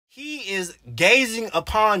He is gazing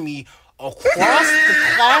upon me across the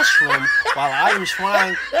classroom while I am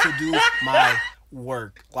trying to do my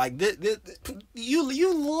work. Like this,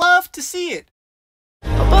 you love to see it.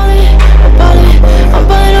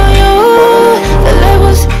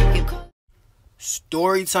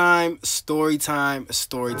 Story time, story time,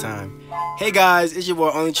 story time. Hey guys, it's your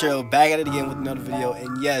boy Only Trail back at it again with another video,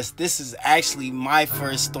 and yes, this is actually my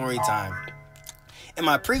first story time. In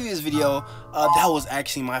my previous video, that was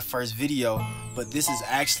actually my first video, but this is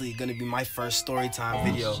actually going to be my first story time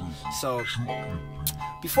video. So,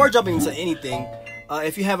 before jumping into anything,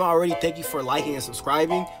 if you haven't already, thank you for liking and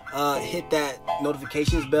subscribing. Hit that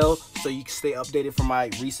notifications bell so you can stay updated for my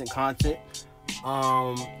recent content.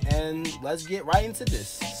 And let's get right into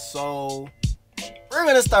this. So, we're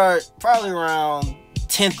going to start probably around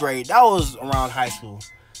 10th grade. That was around high school.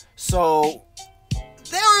 So,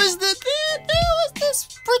 there was this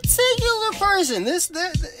particular person.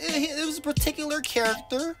 It was a particular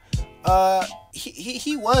character.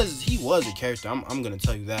 He was a character. I'm gonna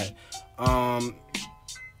tell you that.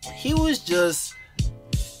 He was just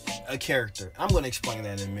a character. I'm gonna explain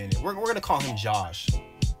that in a minute. We're gonna call him Josh.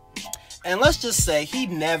 And let's just say he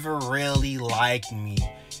never really liked me.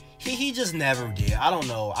 He just never did. I don't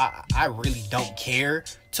know. I really don't care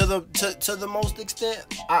to the most extent.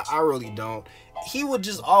 I really don't. He would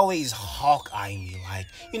just always hawk-eye me, like,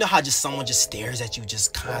 you know how just someone just stares at you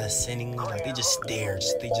just condescendingly, like they just stare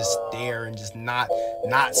and just not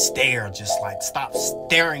stare, just like stop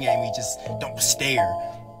staring at me, just don't stare.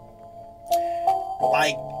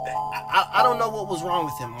 Like I don't know what was wrong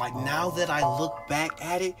with him. Like, now that I look back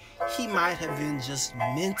at it, he might have been just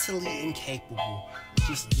mentally incapable.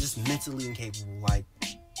 Just mentally incapable. Like,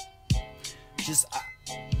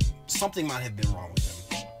 something might have been wrong with him.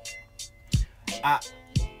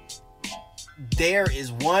 There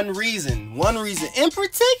is one reason in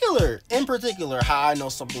particular how I know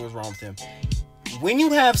something was wrong with him. When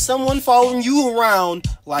you have someone following you around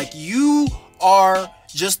like you are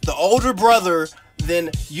just the older brother, then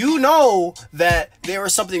you know that there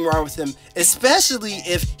is something wrong with him, especially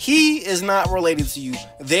if he is not related to you.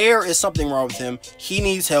 There is something wrong with him. He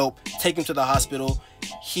needs help. Take him to the hospital.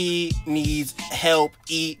 He needs help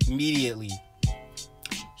immediately.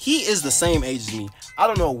 He is the same age as me. I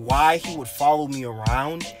don't know why he would follow me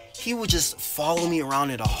around. He would just follow me around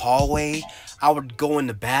in the hallway. I would go in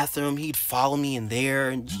the bathroom. He'd follow me in there,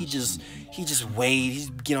 and he just wait.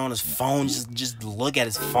 He'd get on his phone, just look at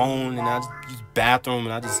his phone, and I just use bathroom,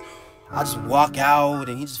 and I just walk out,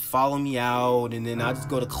 and he just follow me out, and then I just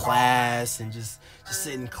go to class and just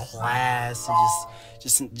sit in class and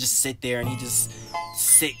just sit there, and he just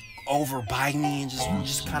sit over by me and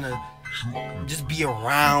just kind of just be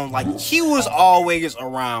around. Like, he was always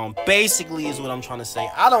around, basically, is what I'm trying to say.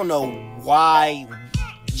 I don't know why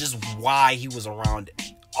he was around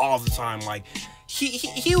all the time. Like,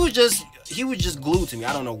 he was just glued to me.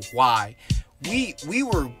 I don't know why. We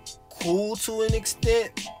were cool to an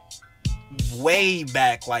extent way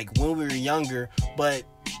back, like when we were younger, but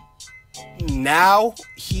now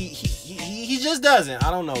he just doesn't.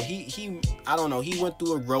 I don't know. I don't know. He went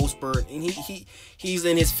through a growth spurt, and he's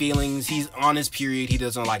in his feelings. He's on his period. He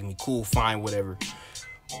doesn't like me. Cool, fine, whatever.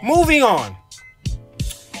 Moving on.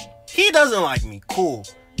 He doesn't like me. Cool.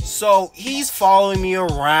 So he's following me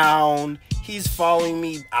around. He's following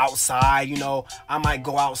me outside. You know, I might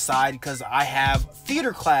go outside because I have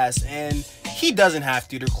theater class, and he doesn't have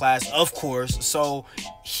theater class, of course. So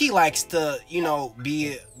he likes to, you know,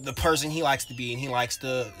 be the person he likes to be, and he likes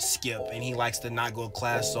to skip, and he likes to not go to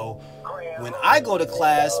class. So when I go to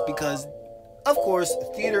class, because of course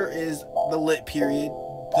theater is the lit period,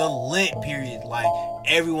 like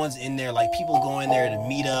everyone's in there, like people go in there to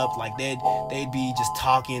meet up, like they'd be just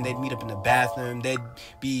talking, they'd meet up in the bathroom, they'd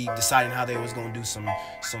be deciding how they was gonna do some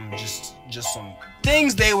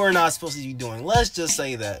things they were not supposed to be doing. Let's just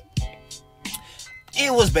say that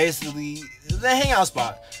it was basically the hangout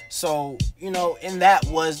spot. So, you know, and that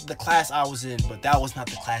was the class I was in, but that was not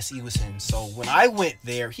the class he was in. So when I went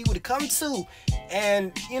there, he would come too,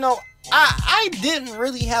 and you know, I didn't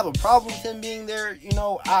really have a problem with him being there. You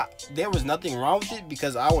know, there was nothing wrong with it,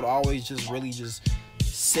 because I would always just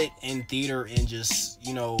sit in theater and just,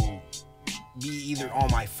 you know, be either on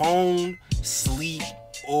my phone, sleep,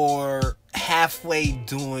 or halfway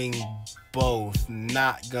doing both.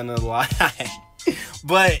 Not gonna lie.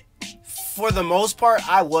 But for the most part,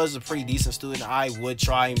 I was a pretty decent student. I would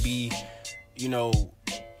try and be, you know,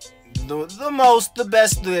 the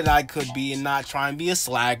best student I could be, and not try and be a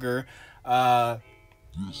slacker.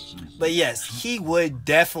 But yes, he would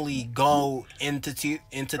definitely go into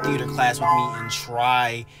theater class with me and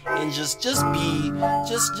try and just be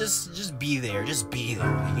there,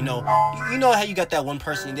 You know how you got that one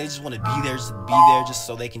person and they just want to be there, just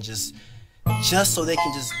so they can just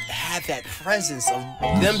have that presence of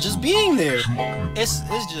them just being there. It's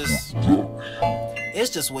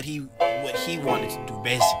just what he wanted to do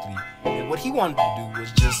basically, and what he wanted to do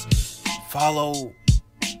was just follow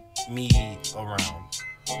me around,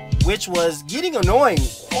 which was getting annoying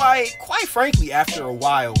quite frankly after a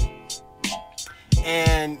while.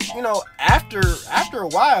 And you know, after a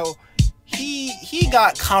while, he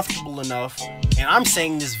got comfortable enough, and I'm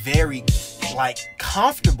saying this very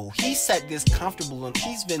comfortable. He said this comfortable, and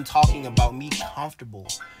he's been talking about me comfortable.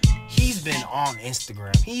 He's been on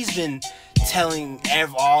Instagram. He's been telling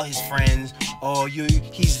all his friends, "Oh,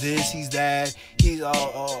 he's this, he's that. He's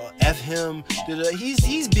f him."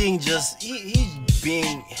 He's being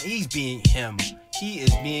him. He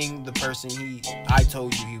is being the person I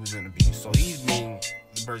told you he was gonna be. So he's being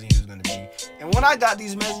the person he was gonna be. And when I got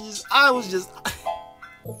these messages, I was just laughing.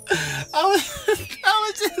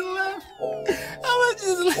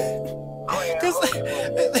 Cause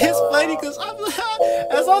it's funny, cause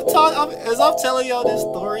as I'm telling y'all this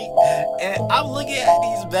story, and I'm looking at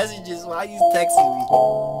these messages while he's texting me.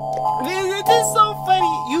 Man, it's so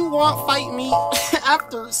funny. You won't fight me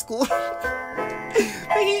after school.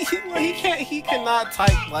 He cannot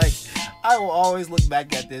type. I will always look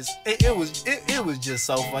back at this. It was just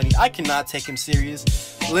so funny. I cannot take him serious.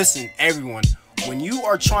 Listen, everyone. When you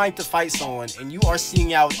are trying to fight someone and you are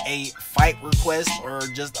sending out a fight request or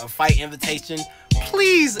just a fight invitation,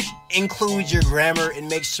 please include your grammar and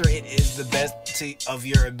make sure it is the best of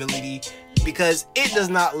your ability, because it does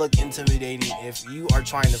not look intimidating if you are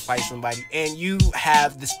trying to fight somebody and you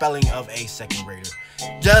have the spelling of a second grader.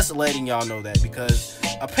 Just letting y'all know that, because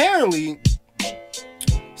apparently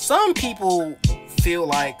some people feel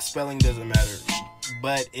like spelling doesn't matter.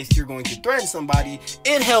 But if you're going to threaten somebody,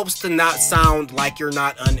 it helps to not sound like you're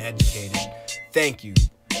not uneducated. Thank you.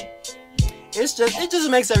 It just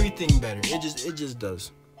makes everything better. It just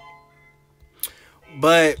does.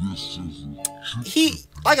 But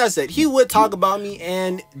like I said, he would talk about me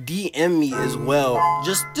and DM me as well.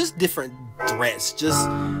 Just different threats.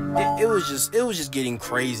 It was just getting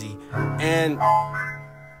crazy. And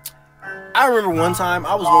I remember one time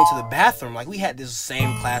I was going to the bathroom. We had this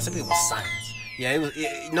same class. I think it was science. Yeah, it was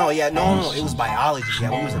biology. Yeah,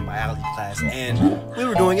 we was in biology class, and we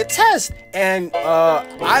were doing a test, and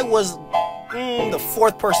I was the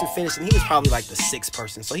fourth person finished, and he was probably the sixth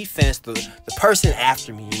person, so he finished the person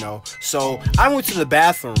after me, So I went to the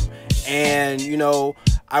bathroom, and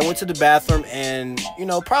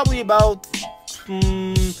probably about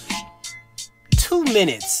 2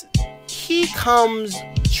 minutes, he comes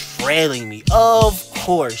trailing me, of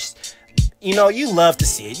course. You love to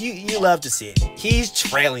see it. You love to see it. He's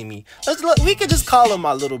trailing me. We could just call him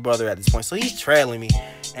my little brother at this point. So he's trailing me,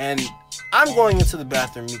 and I'm going into the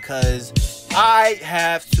bathroom because I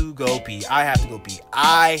have to go pee. I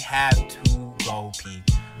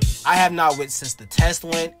have not went since the test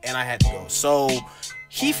went, and I had to go. So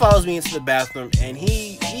he follows me into the bathroom, and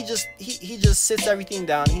he just sits everything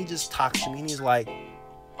down. And he just talks to me, and he's like,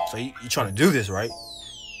 "So you trying to do this, right?"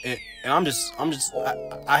 And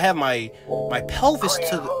I have my pelvis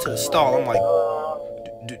to the stall. I'm like,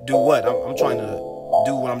 do what? I'm trying to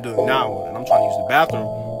do what I'm doing now, and I'm trying to use the bathroom.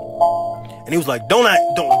 And he was like, don't act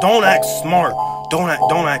smart. Don't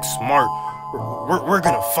act smart. We're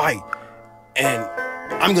gonna fight, and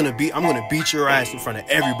I'm gonna beat your ass in front of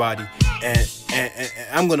everybody, and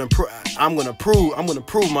I'm gonna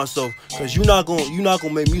prove myself, because you're not gonna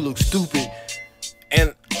make me look stupid.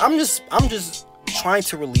 And I'm just trying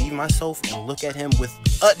to relieve myself and look at him with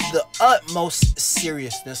the utmost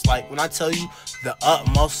seriousness. When I tell you the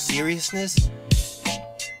utmost seriousness,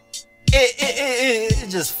 it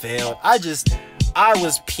just failed. I was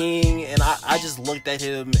peeing, and I just looked at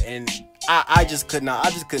him, and I couldn't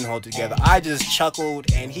hold it together. I just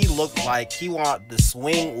chuckled, and he looked like he wanted to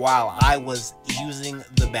swing while I was using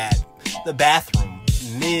the bathroom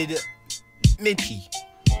mid pee.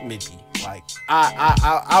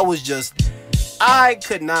 I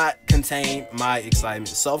could not contain my excitement.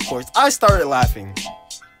 So of course I started laughing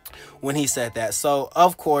when he said that. So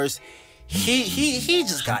of course he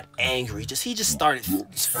just got angry. He just started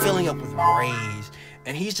filling up with rage,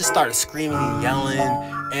 and he just started screaming and yelling.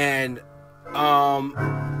 And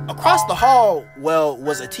across the hall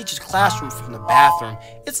was a teacher's classroom from the bathroom.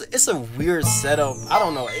 It's a weird setup. I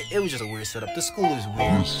don't know. It was just a weird setup. The school is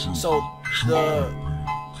weird. So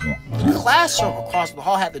the classroom across the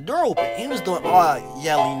hall had the door open. He was doing all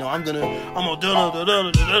yelling, you know, I'm gonna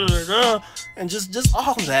and just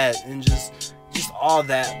all that, and just all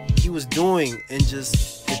that he was doing, and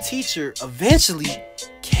just the teacher eventually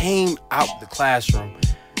came out the classroom,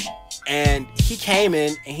 and he came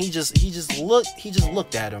in, and he just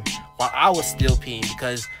looked at him while I was still peeing,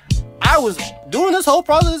 because I was doing this whole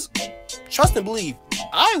process. Trust and believe,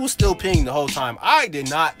 I was still peeing the whole time. I did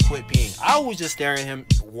not quit peeing. I was just staring at him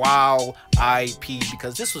while I peed,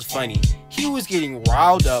 because this was funny. He was getting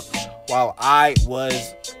riled up while I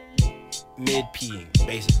was mid peeing,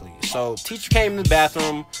 basically. So teacher came in the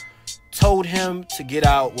bathroom, told him to get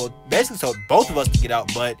out. Well, basically told both of us to get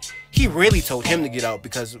out, but he really told him to get out,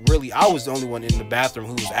 because really I was the only one in the bathroom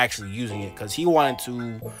who was actually using it, because he wanted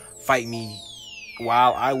to fight me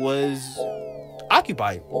while I was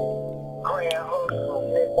occupied.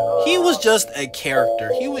 He was just a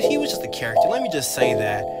character. He was just a character. Let me just say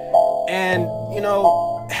that. And, you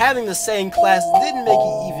know, having the same class didn't make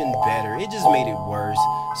it even better. It just made it worse.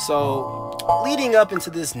 So, leading up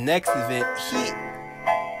into this next event,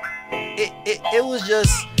 it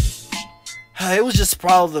was just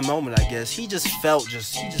proud of the moment, I guess. He just felt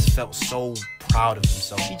so proud of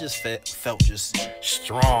himself. He just felt just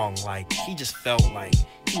strong. Like, he just felt like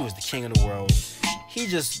he was the king of the world. He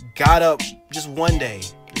just got up just one day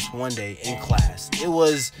in class. It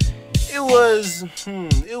was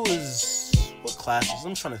what classes?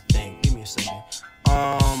 I'm trying to think. Give me a second.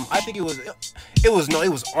 I think it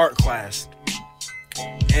was art class.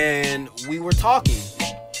 And we were talking.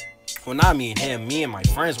 Well, not me and him. Me and my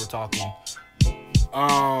friends were talking.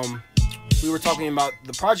 We were talking about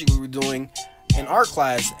the project we were doing in art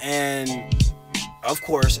class, and of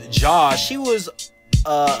course, Josh, he was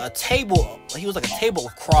a table. He was like a table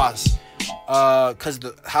across, because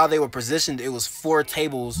how they were positioned, it was 4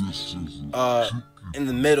 tables in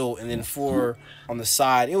the middle, and then 4 on the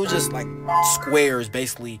side. It was just like squares,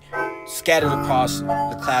 basically scattered across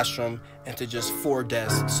the classroom into just 4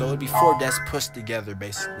 desks. So it'd be 4 desks pushed together,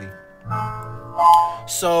 basically.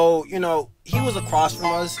 So, you know, he was across from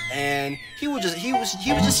us, and he was just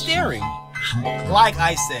staring. Like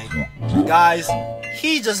I said, guys,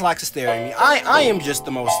 he just likes to stare at me. I am just the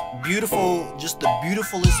most beautiful, just the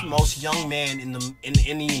beautifulest, most young man in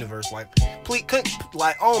the universe. Like, please,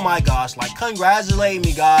 like, oh my gosh, like, congratulate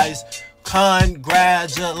me, guys.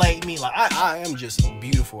 Congratulate me. Like, I am just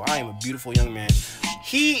beautiful. I am a beautiful young man.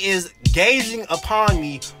 He is gazing upon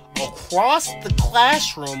me across the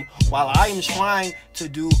classroom while I am trying to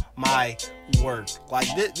do my work. Like,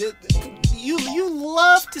 you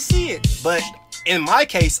love to see it, but in my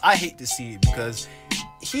case, I hate to see it, because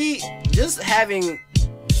he just having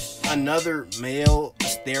another male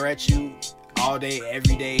stare at you all day,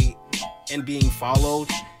 every day, and being followed,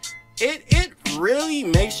 it really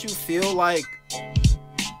makes you feel like,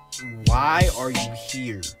 why are you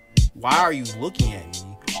here? Why are you looking at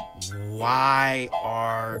me? Why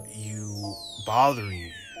are you bothering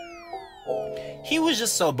me? He was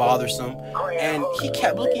just so bothersome, and he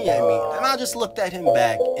kept looking at me, and I just looked at him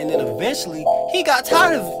back, and then eventually he got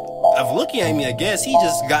tired of looking at me. I guess he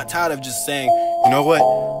just got tired of just saying, you know what,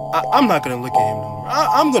 I'm not gonna look at him no more.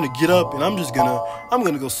 I'm gonna get up, and I'm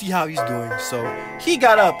gonna go see how he's doing. So he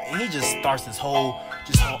got up, and he just starts this whole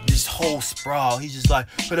sprawl. He's just like,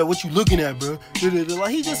 but what you looking at, bro?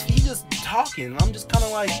 Like, he just talking. I'm just kind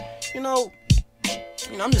of like, you know,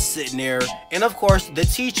 I'm just sitting there, and of course the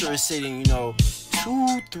teacher is sitting, you know,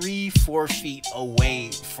 2, 3, 4 feet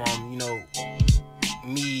away from, you know,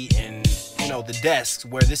 me and, you know, the desks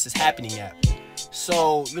where this is happening at.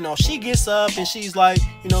 So, you know, she gets up and she's like,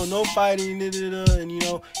 you know, no fighting, and, you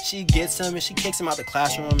know, she gets him and she kicks him out the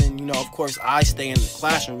classroom. And, you know, of course I stay in the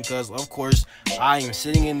classroom, because of course I am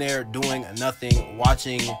sitting in there doing nothing,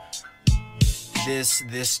 watching this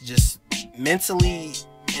just mentally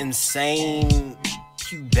insane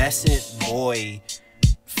pubescent boy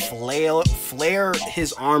flare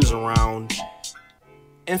his arms around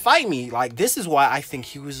and fight me. Like, this is why I think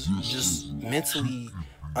he was just mentally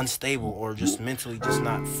unstable, or just mentally just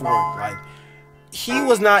not for it. Like, he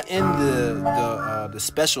was not in the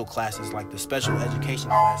special classes, like the special education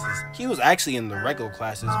classes. He was actually in the regular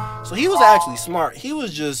classes, so he was actually smart. He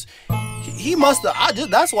was just, he must have,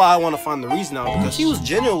 that's why I want to find the reason out, because he was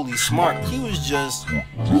genuinely smart. He was just,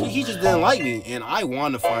 he just didn't like me, and I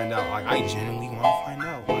want to find out. Like, I genuinely want to find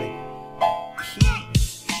out. Like,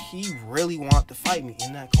 he really wanted to fight me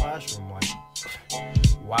in that classroom. Like,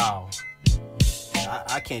 wow.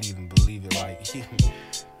 I can't even believe it. Like,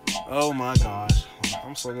 oh my gosh,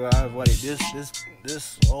 I'm so glad I avoided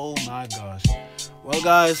this. Oh my gosh. Well,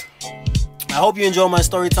 guys, I hope you enjoyed my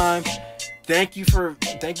story time. thank you for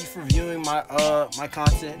viewing my my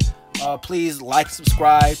content. Please like,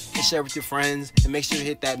 subscribe, and share with your friends, and make sure to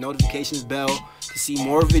hit that notifications bell to see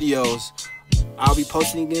more videos. I'll be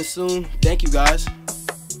posting again soon. Thank you, guys.